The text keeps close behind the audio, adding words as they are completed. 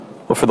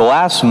Well, for the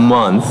last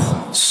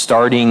month,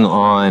 starting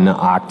on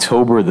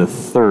October the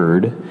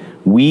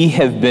 3rd, we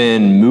have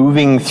been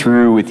moving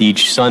through with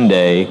each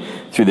Sunday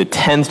through the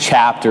 10th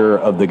chapter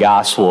of the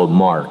Gospel of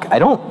Mark. I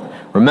don't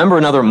remember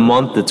another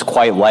month that's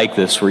quite like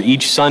this, where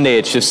each Sunday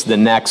it's just the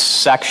next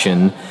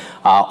section,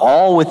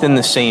 all within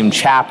the same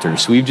chapter.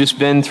 So we've just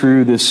been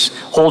through this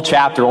whole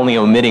chapter, only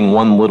omitting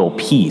one little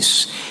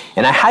piece.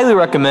 And I highly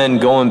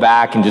recommend going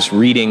back and just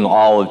reading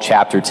all of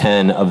chapter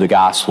 10 of the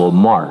Gospel of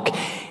Mark.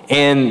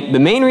 And the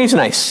main reason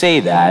I say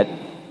that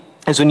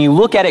is when you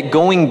look at it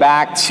going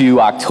back to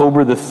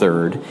October the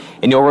 3rd,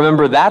 and you'll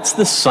remember that's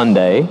the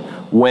Sunday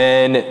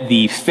when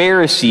the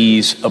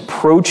Pharisees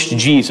approached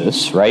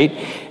Jesus, right?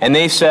 And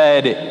they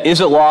said,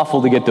 is it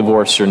lawful to get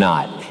divorced or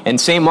not?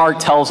 And St. Mark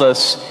tells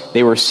us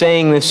they were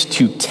saying this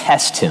to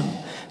test him.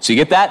 So you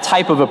get that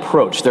type of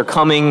approach. They're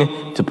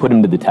coming to put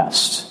him to the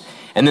test.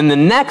 And then the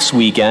next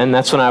weekend,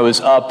 that's when I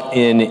was up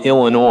in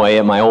Illinois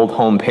at my old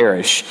home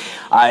parish.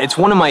 It's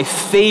one of my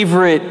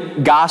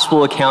favorite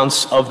gospel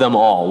accounts of them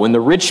all. When the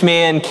rich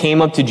man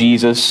came up to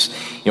Jesus,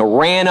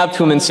 ran up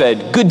to him and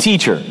said, "Good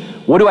teacher,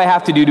 what do I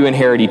have to do to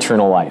inherit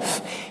eternal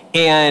life?"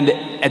 And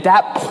at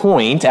that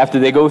point, after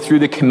they go through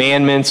the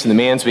commandments, and the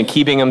man's been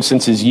keeping them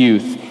since his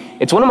youth,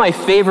 it's one of my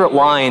favorite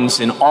lines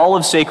in all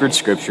of sacred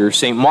scripture.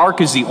 St. Mark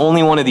is the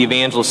only one of the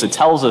evangelists that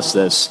tells us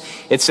this.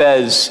 It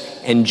says,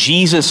 "And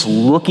Jesus,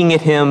 looking at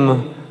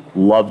him,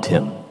 loved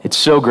him." It's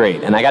so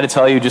great. And I got to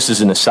tell you, just as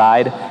an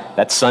aside,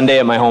 that Sunday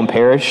at my home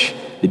parish,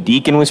 the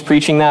deacon was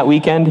preaching that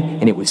weekend,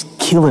 and it was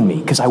killing me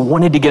because I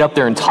wanted to get up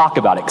there and talk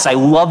about it because I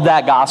love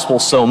that gospel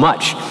so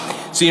much.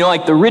 So,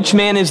 like the rich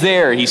man is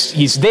there.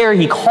 He's there.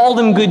 He called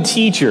him good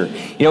teacher.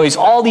 He's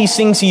all these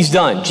things he's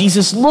done.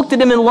 Jesus looked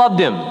at him and loved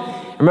him.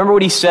 Remember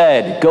what he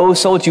said, "Go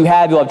sell what you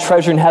have, you'll have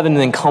treasure in heaven,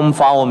 and then come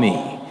follow me."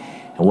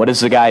 And what does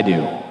the guy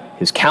do?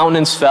 His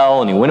countenance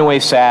fell, and he went away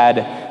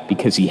sad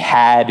because he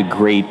had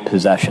great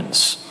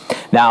possessions.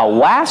 Now,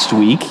 last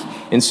week,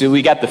 and so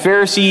we got the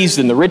Pharisees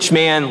and the rich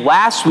man.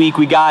 Last week,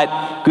 we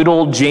got good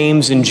old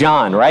James and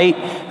John, right?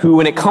 Who,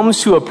 when it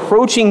comes to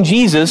approaching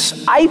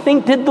Jesus, I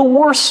think did the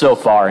worst so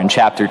far in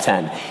chapter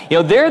 10.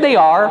 There they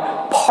are,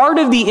 part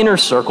of the inner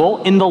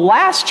circle. In the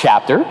last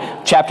chapter,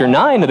 chapter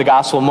 9 of the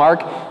Gospel of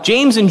Mark,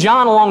 James and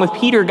John, along with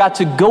Peter, got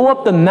to go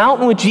up the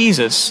mountain with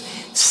Jesus,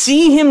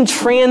 see him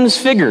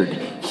transfigured,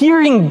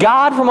 hearing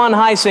God from on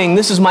high saying,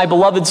 "This is my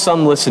beloved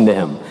son, listen to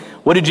him."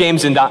 What did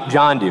James and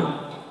John do?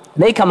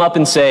 They come up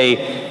and say,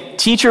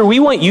 "Teacher, we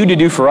want you to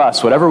do for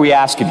us whatever we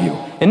ask of you."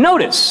 And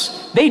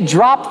notice, they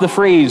dropped the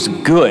phrase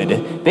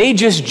good. They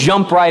just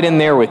jump right in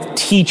there with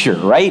teacher,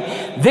 right?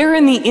 They're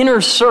in the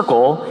inner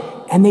circle,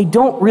 and they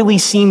don't really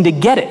seem to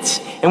get it.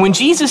 And when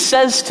Jesus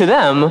says to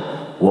them,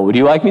 "What would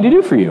you like me to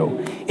do for you?"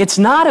 It's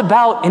not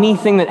about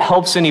anything that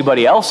helps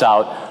anybody else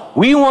out.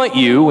 We want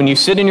you, when you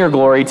sit in your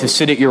glory, to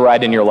sit at your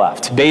right and your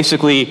left.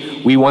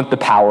 Basically, we want the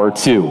power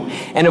too.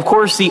 And of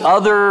course, the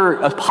other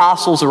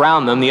apostles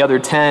around them, the other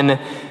 10,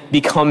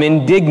 become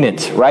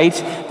indignant,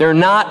 right? They're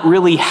not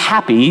really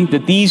happy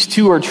that these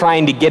two are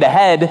trying to get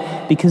ahead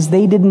because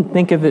they didn't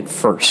think of it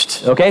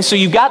first. Okay, so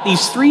you've got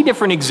these three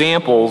different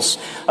examples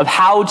of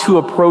how to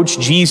approach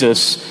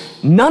Jesus,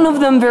 none of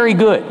them very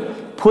good.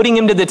 Putting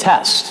him to the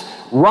test,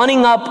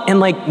 running up and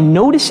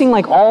noticing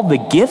all the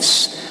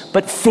gifts,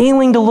 but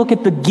failing to look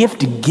at the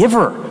gift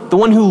giver, the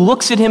one who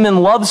looks at him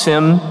and loves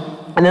him.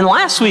 And then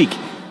last week,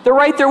 they're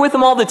right there with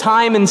him all the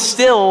time, and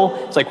still,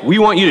 it's we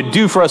want you to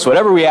do for us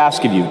whatever we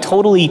ask of you,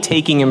 totally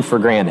taking him for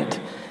granted.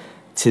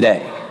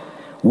 Today,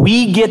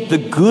 we get the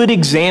good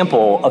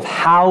example of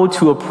how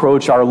to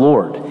approach our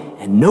Lord.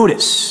 And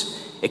notice,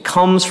 it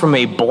comes from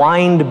a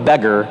blind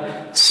beggar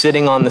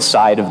sitting on the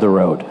side of the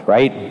road,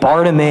 right?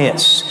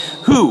 Bartimaeus,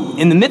 who,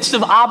 in the midst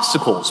of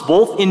obstacles,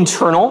 both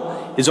internal,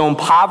 his own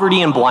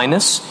poverty and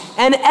blindness,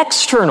 and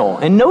external,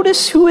 and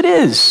notice who it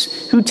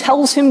is who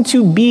tells him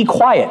to be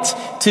quiet,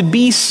 to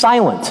be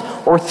silent,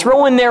 or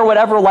throw in there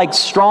whatever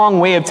strong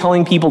way of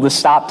telling people to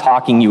stop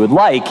talking you would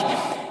like.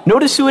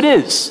 Notice who it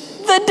is.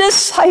 The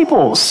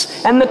disciples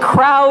and the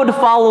crowd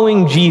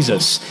following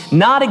Jesus.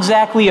 Not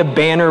exactly a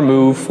banner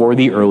move for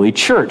the early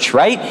church,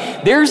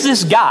 right? There's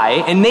this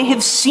guy, and they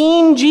have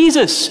seen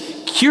Jesus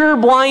cure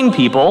blind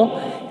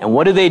people, and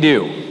what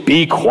do?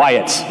 Be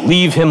quiet,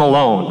 leave him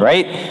alone,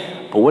 right?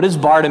 But what does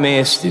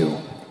Bartimaeus do?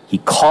 He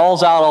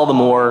calls out all the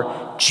more,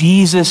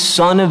 "Jesus,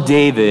 Son of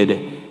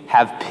David,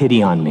 have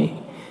pity on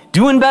me."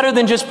 Doing better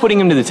than just putting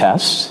him to the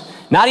test.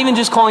 Not even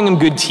just calling him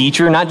good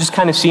teacher, not just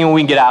kind of seeing what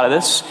we can get out of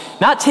this,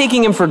 not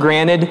taking him for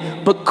granted,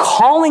 but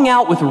calling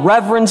out with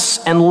reverence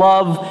and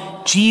love,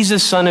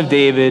 "Jesus, Son of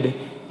David,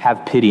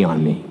 have pity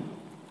on me."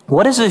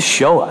 What does this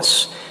show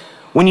us?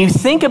 When you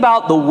think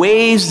about the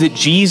ways that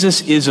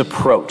Jesus is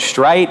approached,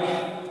 right?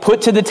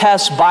 Put to the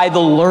test by the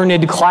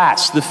learned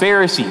class, the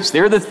Pharisees.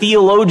 They're the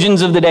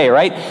theologians of the day,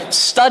 right?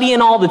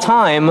 Studying all the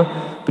time,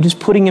 but just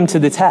putting him to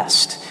the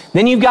test.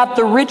 Then you've got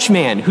the rich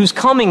man who's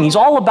coming. He's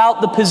all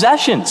about the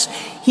possessions.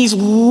 He's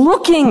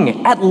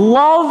looking at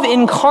love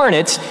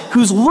incarnate,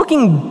 who's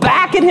looking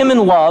back at him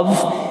in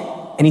love,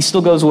 and he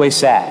still goes away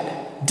sad.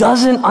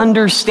 doesn't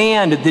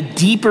understand the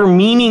deeper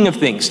meaning of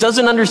things,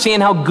 doesn't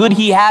understand how good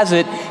he has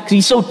it because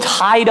he's so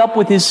tied up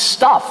with his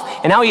stuff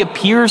and how he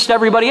appears to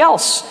everybody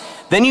else.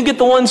 Then you get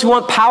the ones who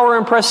want power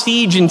and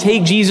prestige and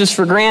take Jesus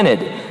for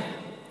granted.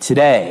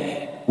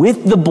 Today,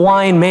 with the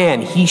blind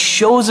man, he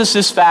shows us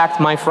this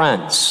fact, my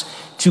friends,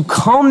 to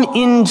come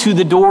into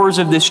the doors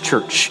of this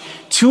church,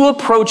 to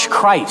approach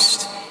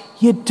Christ.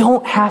 You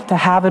don't have to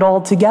have it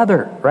all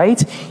together,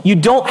 right? You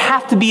don't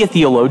have to be a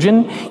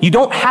theologian. You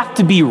don't have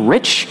to be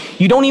rich.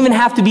 You don't even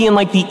have to be in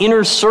like the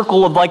inner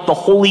circle of like the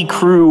holy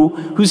crew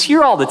who's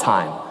here all the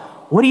time.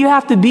 What do you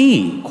have to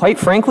be? Quite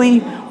frankly,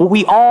 what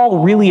we all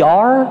really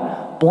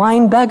are,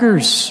 blind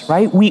beggars,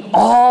 right? We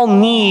all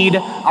need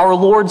our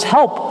Lord's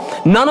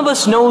help. None of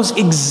us knows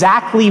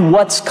exactly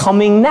what's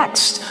coming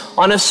next.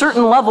 On a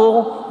certain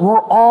level, we're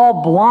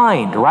all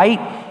blind, right?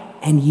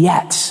 And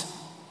yet,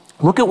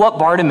 look at what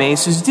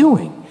Bartimaeus is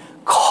doing,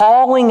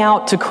 calling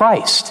out to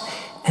Christ.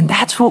 And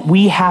that's what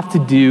we have to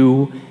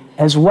do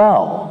as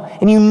well.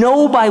 And you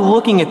know by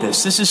looking at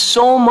this is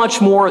so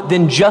much more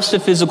than just a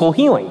physical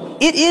healing.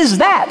 It is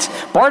that.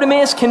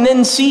 Bartimaeus can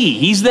then see.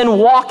 He's then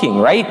walking,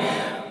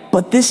 right?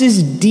 But this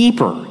is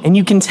deeper. And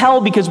you can tell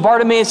because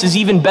Bartimaeus is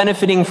even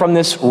benefiting from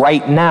this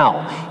right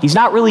now. He's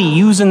not really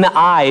using the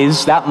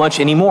eyes that much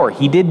anymore.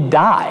 He did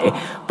die,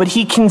 but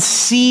he can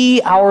see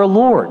our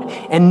Lord.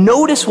 And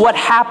notice what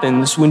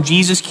happens when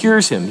Jesus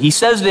cures him. He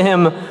says to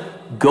him,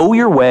 "Go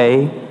your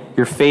way,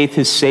 your faith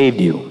has saved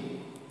you."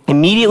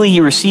 Immediately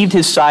he received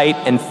his sight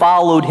and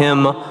followed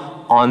him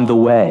on the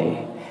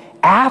way.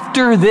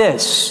 After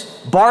this,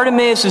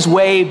 Bartimaeus'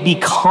 way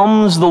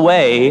becomes the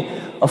way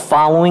of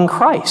following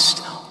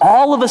Christ.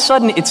 All of a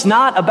sudden, it's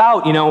not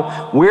about,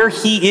 where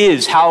he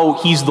is, how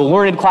he's the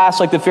learned class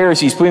like the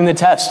Pharisees, putting the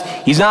test.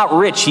 He's not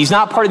rich. He's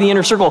not part of the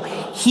inner circle.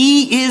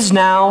 He is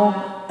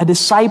now a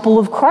disciple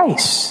of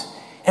Christ.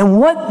 And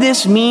what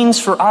this means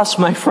for us,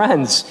 my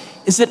friends,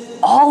 is that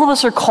all of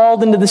us are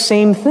called into the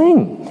same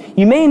thing.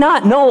 You may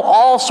not know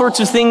all sorts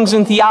of things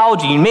in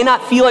theology. You may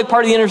not feel like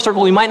part of the inner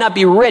circle. You might not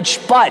be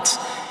rich, but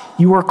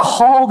you are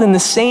called in the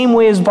same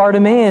way as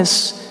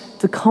Bartimaeus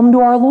to come to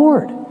our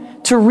Lord,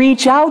 to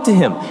reach out to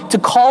him, to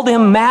call to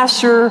him,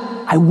 "Master,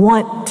 I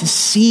want to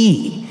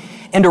see."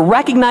 And to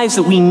recognize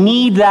that we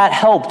need that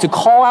help, to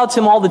call out to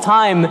him all the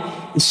time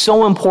is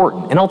so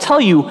important. And I'll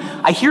tell you,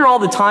 I hear all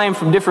the time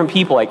from different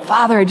people like,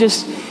 "Father,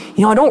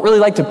 I don't really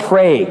like to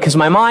pray because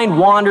my mind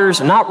wanders.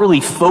 I'm not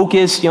really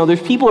focused.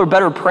 There's people who are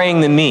better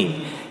praying than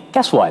me."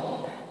 Guess what?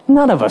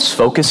 None of us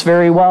focus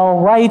very well,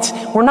 right?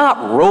 We're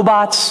not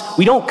robots.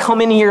 We don't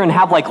come in here and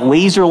have like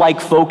laser-like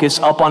focus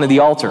up onto the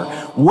altar.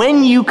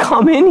 When you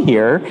come in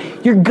here,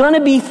 you're going to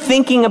be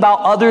thinking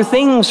about other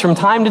things from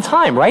time to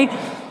time, right?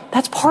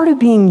 That's part of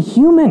being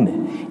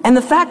human. And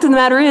the fact of the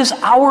matter is,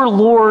 our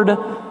Lord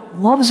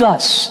loves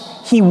us.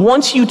 He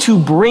wants you to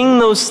bring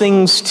those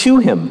things to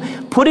him.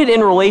 Put it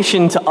in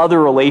relation to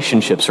other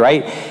relationships,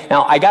 right?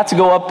 Now, I got to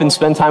go up and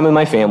spend time with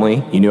my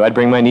family. You knew I'd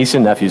bring my niece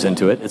and nephews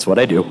into it. It's what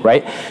I do,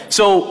 right?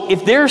 So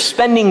if they're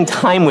spending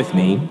time with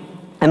me,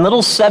 and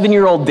little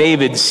 7-year-old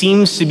David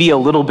seems to be a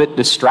little bit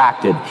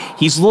distracted,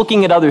 he's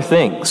looking at other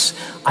things,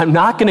 I'm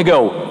not going to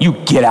go, "You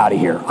get out of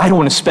here. I don't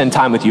want to spend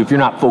time with you if you're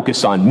not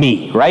focused on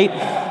me," right?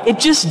 It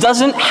just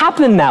doesn't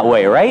happen that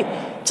way, right?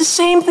 It's the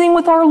same thing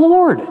with our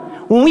Lord.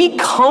 When we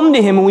come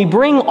to him and we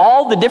bring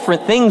all the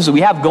different things that we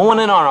have going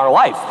on in our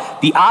life,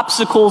 the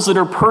obstacles that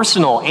are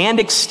personal and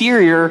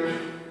exterior,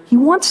 he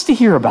wants to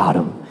hear about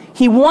them.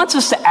 He wants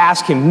us to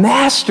ask him,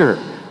 "Master,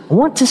 I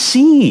want to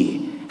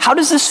see. How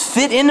does this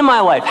fit into my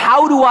life?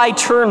 How do I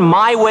turn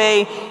my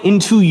way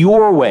into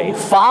your way?"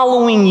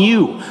 Following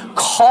you,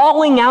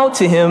 calling out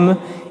to him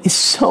is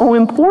so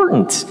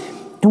important.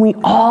 And we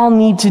all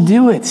need to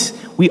do it.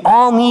 We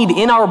all need,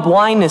 in our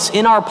blindness,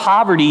 in our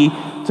poverty,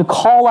 to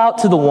call out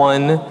to the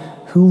one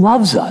who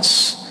loves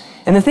us.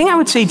 And the thing I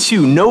would say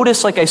too,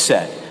 notice, like I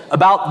said,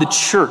 about the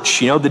church,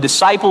 the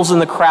disciples in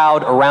the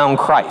crowd around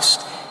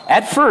Christ.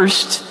 At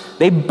first,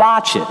 they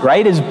botch it,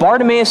 right? As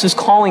Bartimaeus is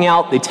calling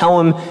out, they tell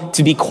him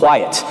to be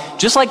quiet.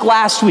 Just like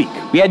last week,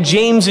 we had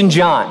James and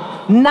John.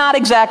 Not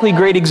exactly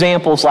great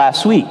examples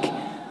last week,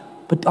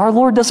 but our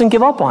Lord doesn't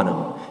give up on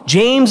them.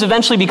 James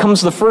eventually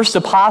becomes the first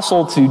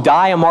apostle to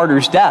die a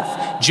martyr's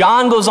death.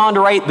 John goes on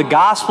to write the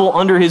gospel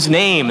under his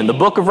name in the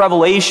book of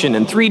Revelation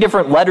and 3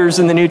 different letters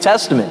in the New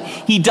Testament.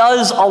 He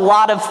does a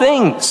lot of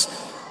things.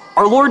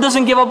 Our Lord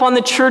doesn't give up on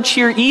the church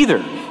here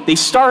either. They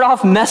start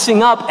off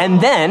messing up, and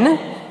then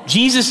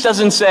Jesus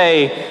doesn't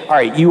say, "All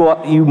right,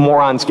 you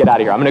morons, get out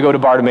of here. I'm going to go to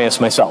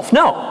Bartimaeus myself."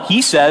 No,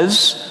 he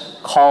says,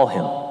 "Call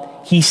him."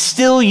 He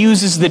still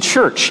uses the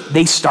church.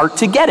 They start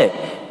to get it.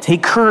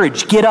 Take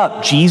courage, get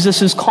up.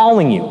 Jesus is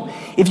calling you.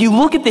 If you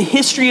look at the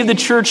history of the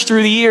church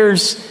through the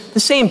years, the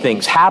same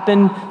things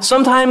happen.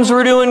 Sometimes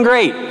we're doing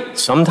great.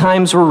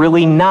 Sometimes we're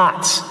really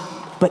not.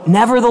 But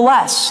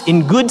nevertheless,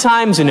 in good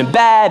times and in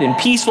bad, in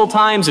peaceful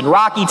times and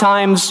rocky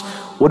times,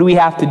 what do we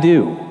have to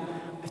do?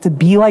 We have to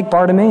be like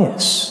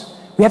Bartimaeus.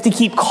 We have to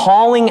keep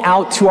calling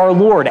out to our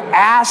Lord,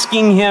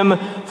 asking him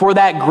for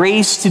that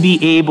grace to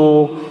be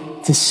able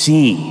to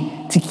see,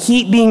 to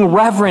keep being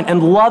reverent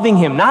and loving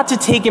him, not to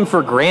take him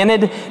for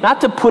granted,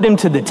 not to put him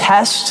to the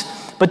test,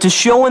 but to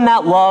show in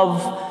that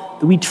love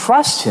that we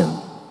trust him.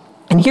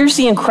 And here's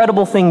the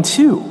incredible thing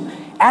too.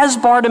 As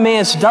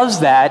Bartimaeus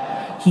does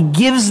that, he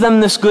gives them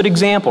this good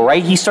example,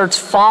 right? He starts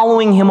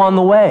following him on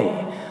the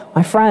way.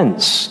 My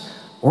friends,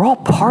 we're all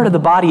part of the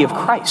body of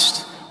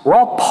Christ. We're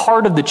all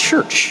part of the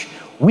church.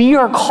 We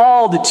are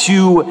called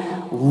to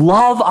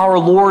love our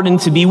Lord and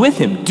to be with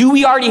him. Do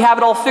we already have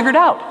it all figured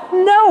out?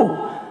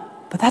 No,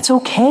 but that's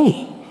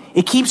okay.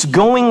 It keeps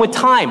going with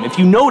time. If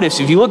you notice,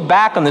 if you look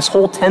back on this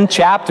whole 10th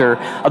chapter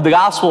of the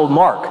Gospel of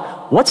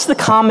Mark, what's the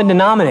common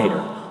denominator?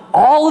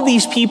 All of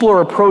these people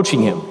are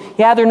approaching him.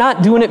 Yeah, they're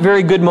not doing it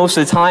very good most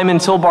of the time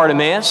until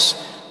Bartimaeus.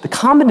 The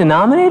common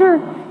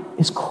denominator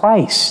is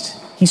Christ.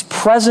 He's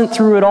present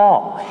through it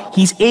all.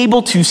 He's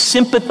able to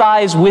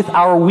sympathize with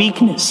our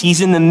weakness.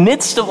 He's in the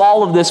midst of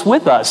all of this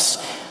with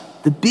us.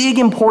 The big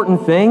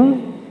important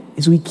thing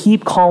is we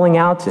keep calling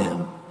out to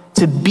him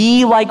to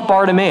be like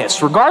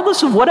Bartimaeus,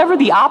 regardless of whatever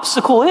the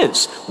obstacle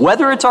is,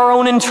 whether it's our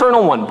own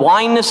internal one,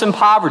 blindness and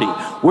poverty,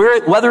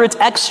 whether it's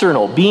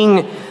external,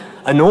 being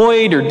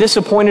annoyed or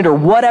disappointed or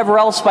whatever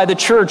else by the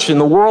church and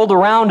the world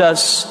around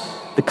us.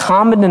 The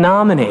common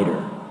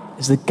denominator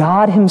is that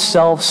God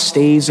himself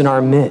stays in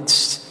our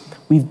midst.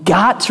 We've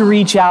got to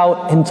reach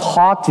out and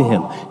talk to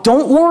him.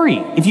 Don't worry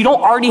if you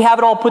don't already have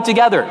it all put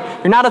together.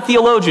 You're not a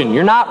theologian.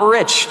 You're not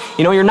rich.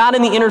 You're not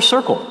in the inner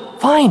circle.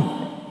 Fine.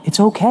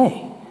 It's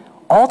okay.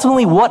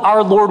 Ultimately, what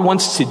our Lord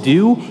wants to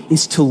do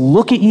is to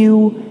look at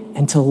you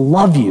and to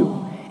love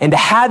you and to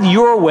have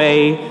your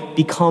way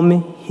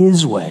become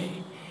his way.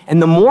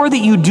 And the more that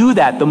you do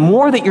that, the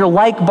more that you're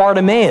like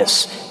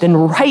Bartimaeus, then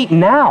right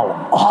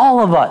now,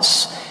 all of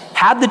us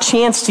have the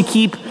chance to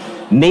keep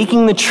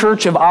making the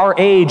church of our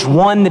age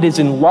one that is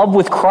in love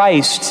with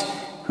Christ,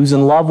 who's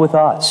in love with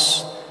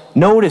us.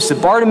 Notice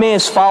that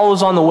Bartimaeus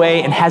follows on the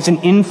way and has an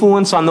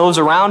influence on those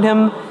around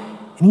him,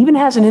 and even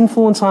has an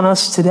influence on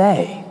us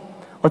today.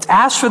 Let's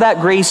ask for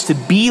that grace to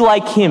be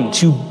like him,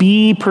 to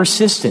be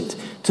persistent,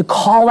 to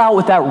call out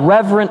with that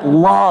reverent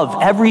love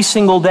every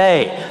single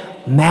day,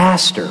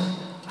 Master,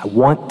 I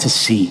want to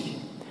see.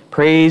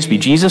 Praise be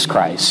Jesus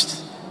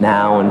Christ,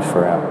 now and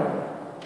forever.